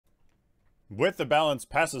With the balanced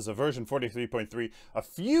passes of version 43.3, a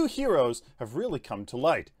few heroes have really come to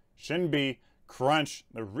light. Shinbi, Crunch,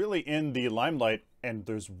 they're really in the limelight, and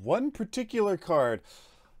there's one particular card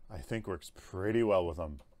I think works pretty well with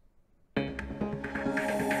them.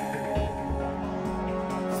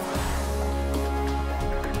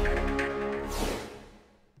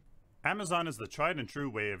 Amazon is the tried and true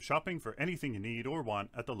way of shopping for anything you need or want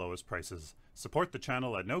at the lowest prices. Support the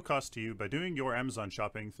channel at no cost to you by doing your Amazon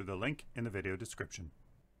shopping through the link in the video description.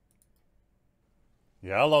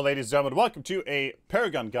 Yeah, hello ladies and gentlemen, welcome to a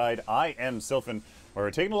Paragon Guide. I am Sylphin, where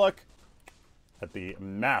we're taking a look at the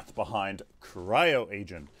math behind Cryo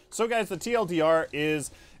Agent. So guys, the TLDR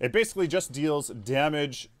it basically just deals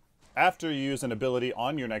damage after you use an ability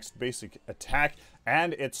on your next basic attack,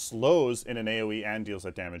 and it slows in an AoE and deals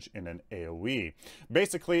that damage in an AoE.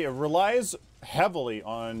 Basically, it relies heavily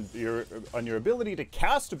on your ability to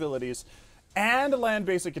cast abilities and land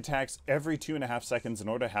basic attacks every 2.5 seconds in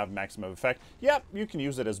order to have maximum effect. Yep, you can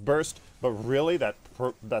use it as burst, but really that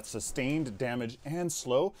sustained damage and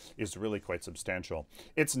slow is really quite substantial.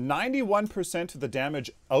 It's 91% of the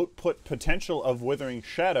damage output potential of Withering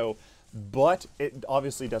Shadow, but it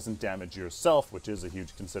obviously doesn't damage yourself, which is a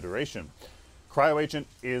huge consideration. Cryo Agent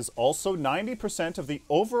is also 90% of the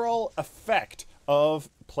overall effect of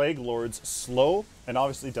Plague Lord's slow, and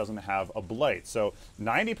obviously doesn't have a blight. So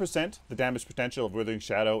 90% the damage potential of Withering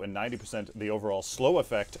Shadow and 90% the overall slow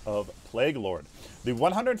effect of Plague Lord. The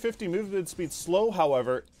 150 movement speed slow,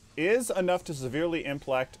 however, is enough to severely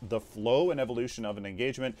impact the flow and evolution of an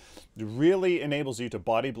engagement. It really enables you to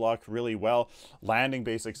body block really well, landing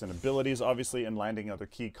basics and abilities, obviously, and landing other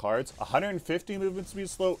key cards. 150 movement speed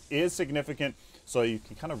slow is significant, so you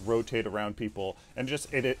can kind of rotate around people, and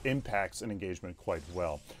just it impacts an engagement quite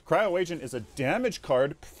well. Cryo Agent is a damage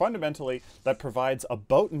card, fundamentally, that provides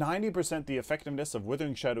about 90% the effectiveness of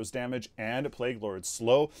Withering Shadow's damage and Plague Lord's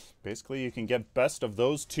slow. Basically, you can get best of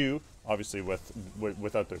those two, obviously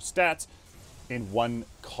without their stats, in one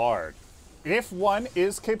card. If one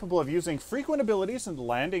is capable of using frequent abilities and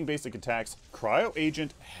landing basic attacks, Cryo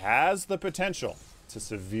Agent has the potential to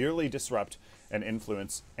severely disrupt and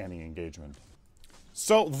influence any engagement.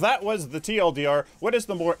 So that was the TLDR. What is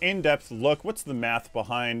the more in-depth look? What's the math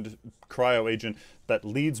behind Cryo Agent that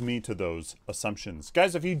leads me to those assumptions?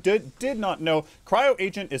 Guys, if you did not know, Cryo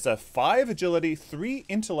Agent is a 5 agility, 3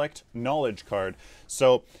 intellect knowledge card.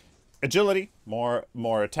 So agility, more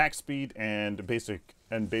attack speed and basic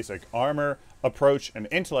armor approach, and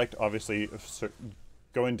intellect, obviously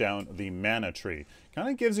going down the mana tree. Kind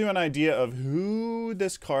of gives you an idea of who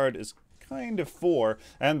this card is kind of for,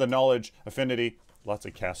 and the knowledge affinity. Lots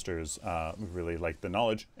of casters really like the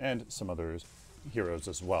knowledge, and some other heroes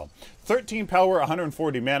as well. 13 power,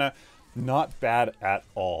 140 mana, not bad at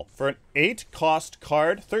all. For an 8 cost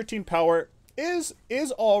card, 13 power is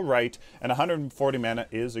all right, and 140 mana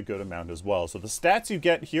is a good amount as well. So the stats you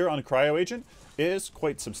get here on Cryo Agent is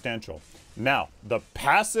quite substantial. Now, the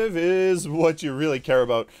passive is what you really care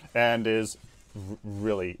about, and is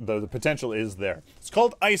really, the potential is there. It's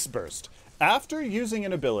called Ice Burst. After using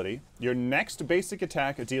an ability, your next basic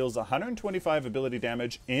attack deals 125 ability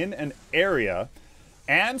damage in an area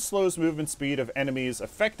and slows movement speed of enemies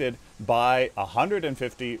affected by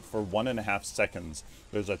 150 for 1.5 seconds.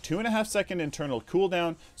 There's a 2.5 second internal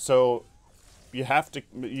cooldown, so you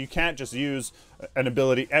can't just use an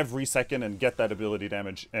ability every second and get that ability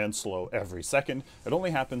damage and slow every second. It only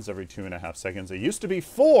happens every 2.5 seconds. It used to be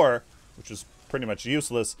 4, which is pretty much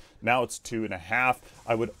useless. Now it's 2.5.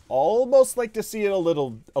 I would almost like to see it a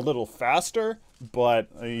little faster, but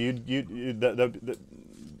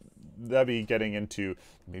that'd be getting into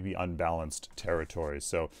maybe unbalanced territory.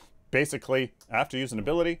 So basically, after using an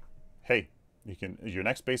ability, hey, your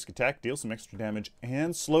next basic attack deals some extra damage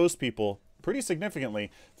and slows people pretty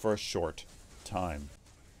significantly for a short time.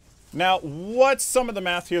 Now, what's some of the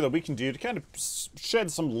math here that we can do to kind of shed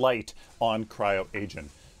some light on Cryo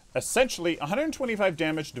Agent? Essentially, 125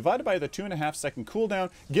 damage divided by the 2.5 second cooldown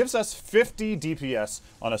gives us 50 DPS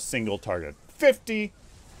on a single target. 50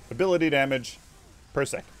 ability damage per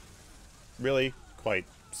second. Really quite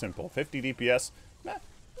simple. 50 DPS, not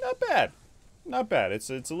bad. Not bad. It's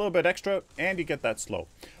a little bit extra, and you get that slow.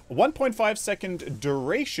 1.5 second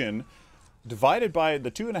duration divided by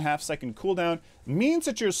the 2.5 second cooldown means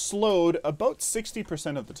that you're slowed about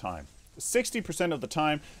 60% of the time. 60% of the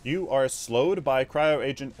time you are slowed by Cryo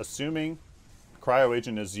Agent, assuming Cryo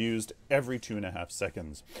Agent is used every 2.5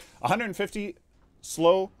 seconds. 150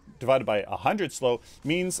 slow divided by 100 slow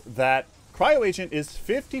means that Cryo Agent is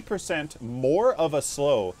 50% more of a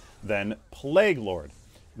slow than Plague Lord.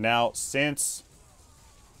 Now, since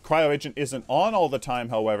Cryo Agent isn't on all the time,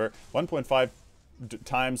 however, 1.5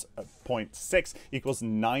 times 0.6 equals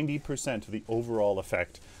 90% of the overall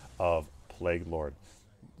effect of Plague Lord.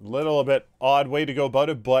 Little bit odd way to go about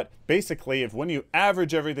it, but basically, if when you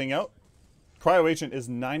average everything out, Cryo Agent is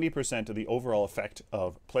 90% of the overall effect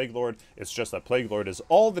of Plague Lord. It's just that Plague Lord is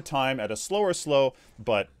all the time at a slower slow,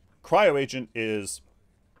 but Cryo Agent is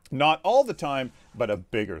not all the time, but a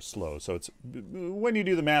bigger slow. So it's, when you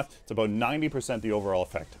do the math, it's about 90% the overall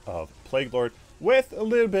effect of Plague Lord, with a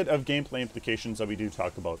little bit of gameplay implications that we do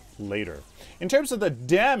talk about later. In terms of the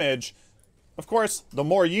damage, of course, the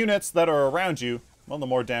more units that are around you, well, the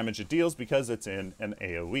more damage it deals because it's in an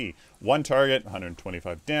AoE. One target,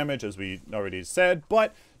 125 damage, as we already said,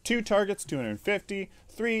 but two targets, 250,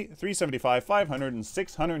 three, 375, 500, and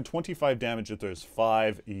 625 damage if there's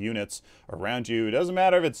 5 units around you. It doesn't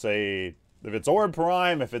matter if it's Orb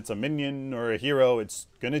Prime, if it's a minion or a hero, it's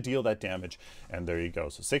gonna deal that damage. And there you go.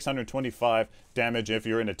 So 625 damage if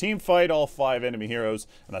you're in a team fight, all 5 enemy heroes,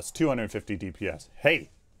 and that's 250 DPS. Hey,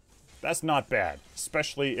 that's not bad,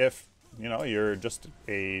 especially if, you know, you're just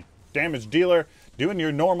a damage dealer doing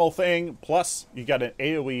your normal thing, plus you got an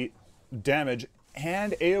AoE damage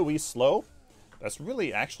and AoE slow. That's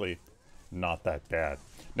really actually not that bad.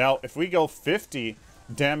 Now, if we go 50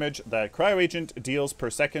 damage that Cryo Agent deals per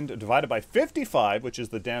second divided by 55, which is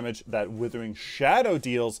the damage that Withering Shadow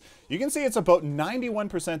deals, you can see it's about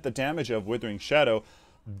 91% the damage of Withering Shadow,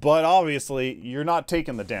 but obviously you're not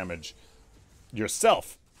taking the damage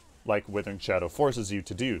yourself like Withering Shadow forces you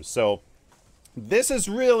to do. So this is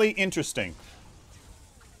really interesting,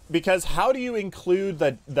 because how do you include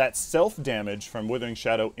that self-damage from Withering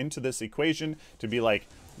Shadow into this equation to be like,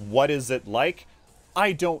 what is it like?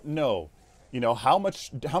 I don't know. You know, how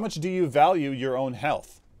much do you value your own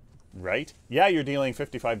health, right? Yeah, you're dealing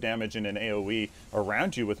 55 damage in an AoE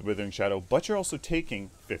around you with Withering Shadow, but you're also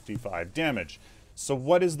taking 55 damage. So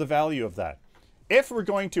what is the value of that? If we're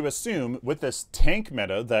going to assume with this tank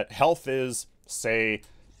meta that health is, say,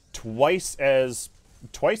 twice as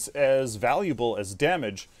valuable as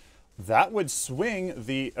damage, that would swing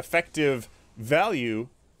the effective value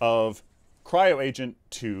of Cryo Agent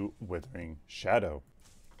to Withering Shadow.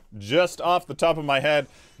 Just off the top of my head,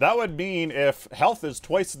 that would mean if health is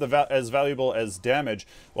twice as valuable as damage,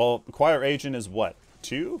 well, Cryo Agent is what?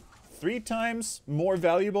 2-3 times more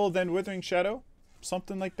valuable than Withering Shadow?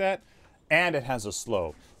 Something like that? And it has a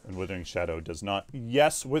slow, and Withering Shadow does not.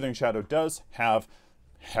 Yes, Withering Shadow does have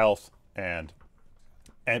health and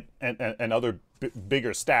other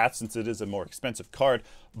bigger stats, since it is a more expensive card,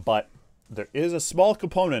 but there is a small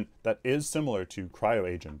component that is similar to Cryo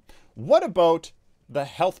Agent. What about the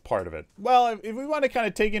health part of it? Well, if we want to kind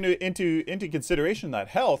of take into consideration that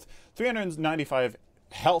health, 395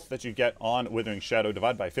 health that you get on Withering Shadow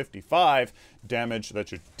divided by 55 damage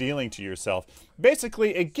that you're dealing to yourself,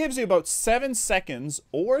 basically it gives you about 7 seconds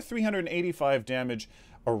or 385 damage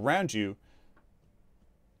around you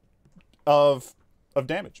of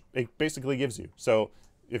damage. It basically gives you. So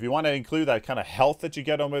if you want to include that kind of health that you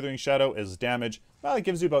get on Withering Shadow as damage, well, it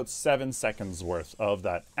gives you about 7 seconds worth of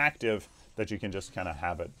that active that you can just kind of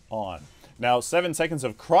have it on. Now, 7 seconds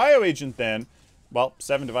of Cryo Agent then, well,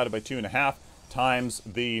 7 divided by 2.5 times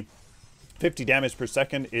the 50 damage per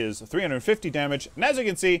second is 350 damage. And as you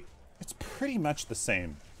can see, it's pretty much the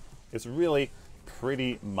same. It's really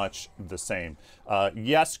pretty much the same.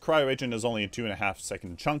 Yes, Cryo Agent is only in 2.5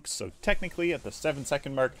 second chunks, so technically at the 7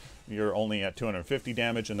 second mark, you're only at 250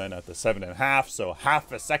 damage, and then at the 7.5, so half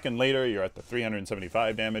a second later, you're at the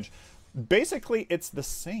 375 damage. Basically, it's the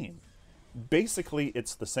same. Basically,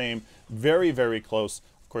 it's the same. Very, very close.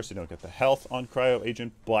 Of course, you don't get the health on Cryo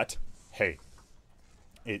Agent, but hey,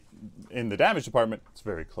 in the damage department, it's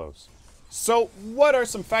very close. So what are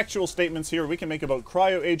some factual statements here we can make about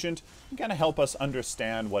Cryo Agent and kind of help us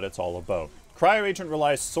understand what it's all about? Cryo Agent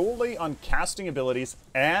relies solely on casting abilities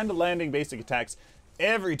and landing basic attacks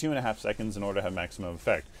every 2.5 seconds in order to have maximum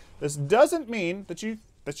effect. This doesn't mean that you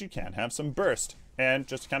can't have some burst and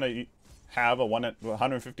just kind of have a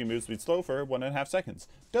 150 move speed slow for 1.5 seconds.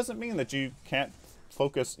 Doesn't mean that you can't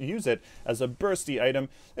use it as a bursty item.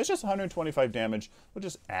 It's just 125 damage. We'll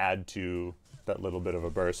just add to that little bit of a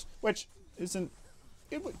burst, which isn't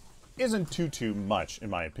too much in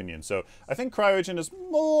my opinion. So I think Cryo Agent is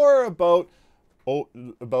more about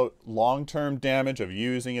long-term damage, of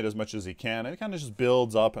using it as much as you can, and it kind of just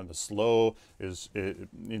builds up, and the slow is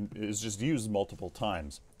just used multiple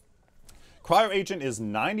times. Cryo Agent is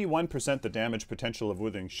 91% the damage potential of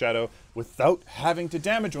Withering Shadow without having to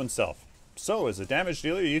damage oneself. So as a damage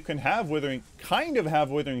dealer, you can have Withering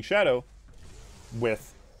Shadow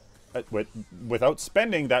without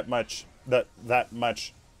spending that much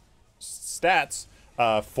stats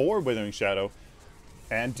for Withering Shadow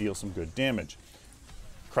and deal some good damage.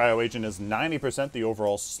 Cryo Agent is 90% the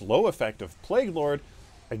overall slow effect of Plague Lord,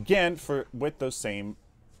 again with those same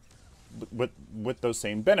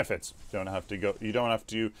benefits. You don't have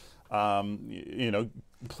to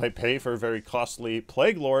pay for a very costly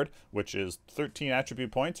Plague Lord, which is 13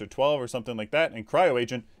 attribute points or 12 or something like that, and Cryo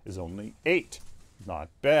Agent is only 8. Not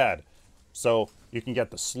bad. So you can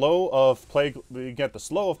get the slow of Plague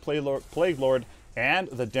Lord and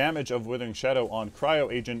the damage of Withering Shadow on Cryo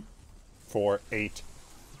Agent for 8.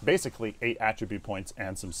 Basically 8 attribute points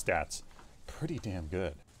and some stats. Pretty damn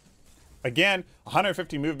good. Again,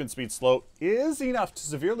 150 movement speed slow is enough to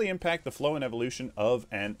severely impact the flow and evolution of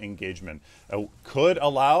an engagement. It could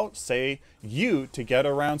allow, say, you to get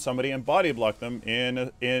around somebody and body block them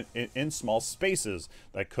in small spaces.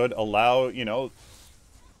 That could allow, you know,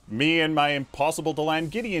 me and my impossible to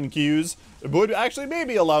land Gideon Qs would actually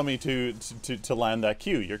maybe allow me to land that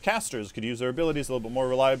Q. Your casters could use their abilities a little bit more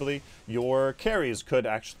reliably. Your carries could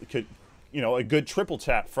you know, a good triple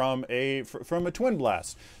tap from a twin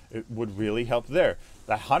blast. It would really help there.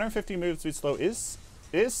 The 150 movement speed slow is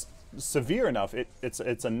severe enough.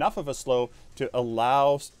 It's enough of a slow to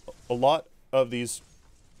allow a lot of these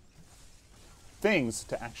things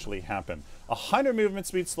to actually happen. 100 movement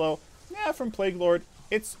speed slow, yeah, from Plague Lord,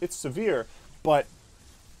 it's severe, but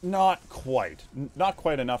not quite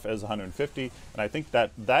enough as 150. And I think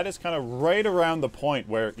that is kind of right around the point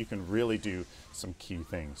where you can really do some key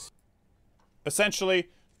things. Essentially,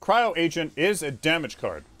 Cryo Agent is a damage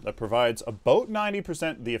card that provides about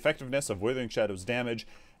 90% the effectiveness of Withering Shadow's damage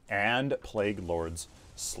and Plague Lord's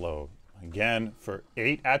slow. Again, for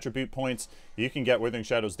 8 attribute points, you can get Withering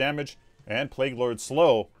Shadow's damage and Plague Lord's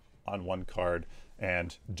slow on one card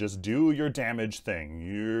and just do your damage thing.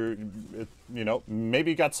 You know,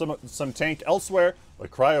 maybe you got some tank elsewhere,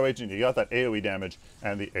 but Cryo Agent, you got that AoE damage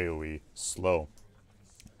and the AoE slow.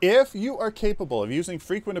 If you are capable of using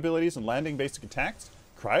frequent abilities and landing basic attacks,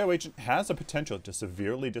 Cryo Agent has a potential to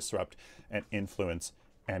severely disrupt and influence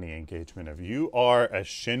any engagement. If you are a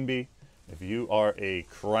Shinbi, if you are a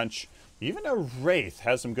Crunch, even a Wraith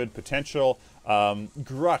has some good potential.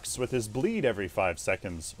 Grux with his bleed every 5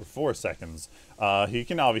 seconds or 4 seconds. He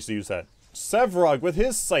can obviously use that. Sevrog with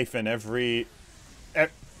his Sylphin every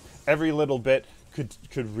little bit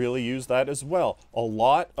could really use that as well. A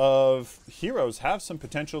lot of heroes have some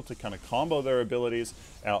potential to kind of combo their abilities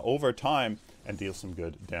over time and deal some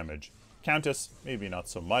good damage. Countess, maybe not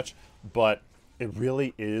so much, but it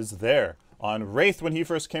really is there. On Wraith, when he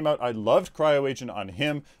first came out, I loved Cryo Agent on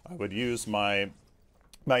him. I would use my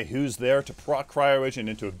Who's There to proc Cryo Agent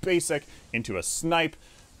into a basic, into a snipe,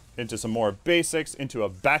 into some more basics, into a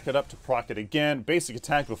back it up to proc it again. Basic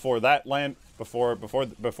attack before that land, before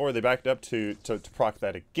they backed up to proc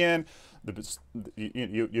that again.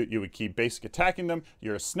 You would keep basic attacking them.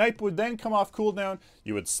 Your snipe would then come off cooldown.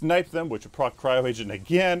 You would snipe them, which would proc Cryo Agent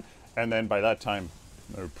again, and then by that time,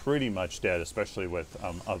 they're pretty much dead, especially with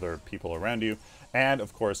other people around you. And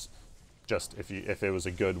of course, just if it was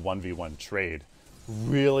a good 1v1 trade,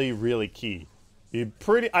 really, really key.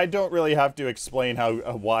 I don't really have to explain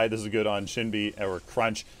why this is good on Shinbi or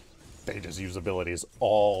Crunch. They just use abilities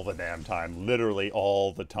all the damn time, literally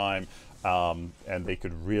all the time. And they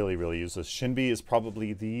could really, really use this. Shinbi is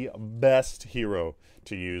probably the best hero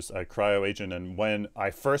to use a Cryo Agent. And when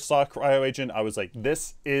I first saw Cryo Agent, I was like,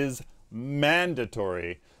 this is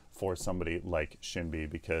mandatory for somebody like Shinbi,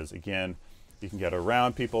 because again, you can get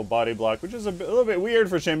around people, body block, which is a little bit weird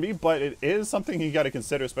for Shinbi, but it is something you got to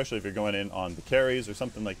consider, especially if you're going in on the carries or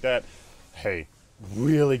something like that. Hey,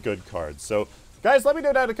 really good cards. So guys, let me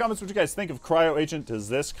know down in the comments what you guys think of Cryo Agent. Does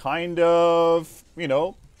this kind of, you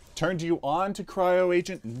know, turned you on to Cryo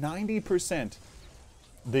Agent? 90%.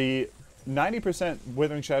 The 90%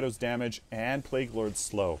 Withering Shadow's damage and Plague Lord's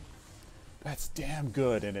slow. That's damn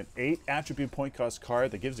good. And an 8 attribute point cost card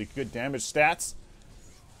that gives you good damage stats.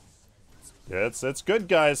 It's good,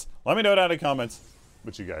 guys. Let me know down in the comments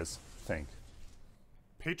what you guys think.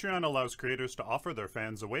 Patreon allows creators to offer their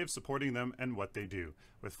fans a way of supporting them and what they do.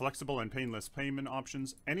 With flexible and painless payment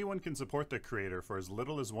options, anyone can support their creator for as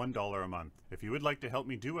little as $1 a month. If you would like to help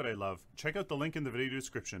me do what I love, check out the link in the video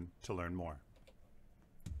description to learn more.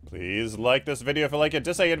 Please like this video if you like it,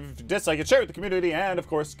 dislike it, share it with the community, and of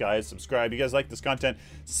course, guys, subscribe. You guys like this content,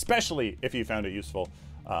 especially if you found it useful.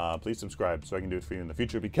 Please subscribe so I can do it for you in the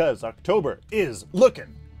future, because October is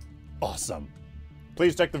looking awesome.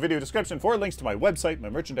 Please check the video description for links to my website, my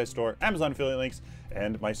merchandise store, Amazon affiliate links,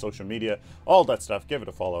 and my social media. All that stuff. Give it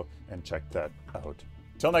a follow and check that out.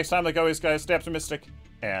 Till next time, like always, guys, stay optimistic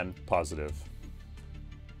and positive.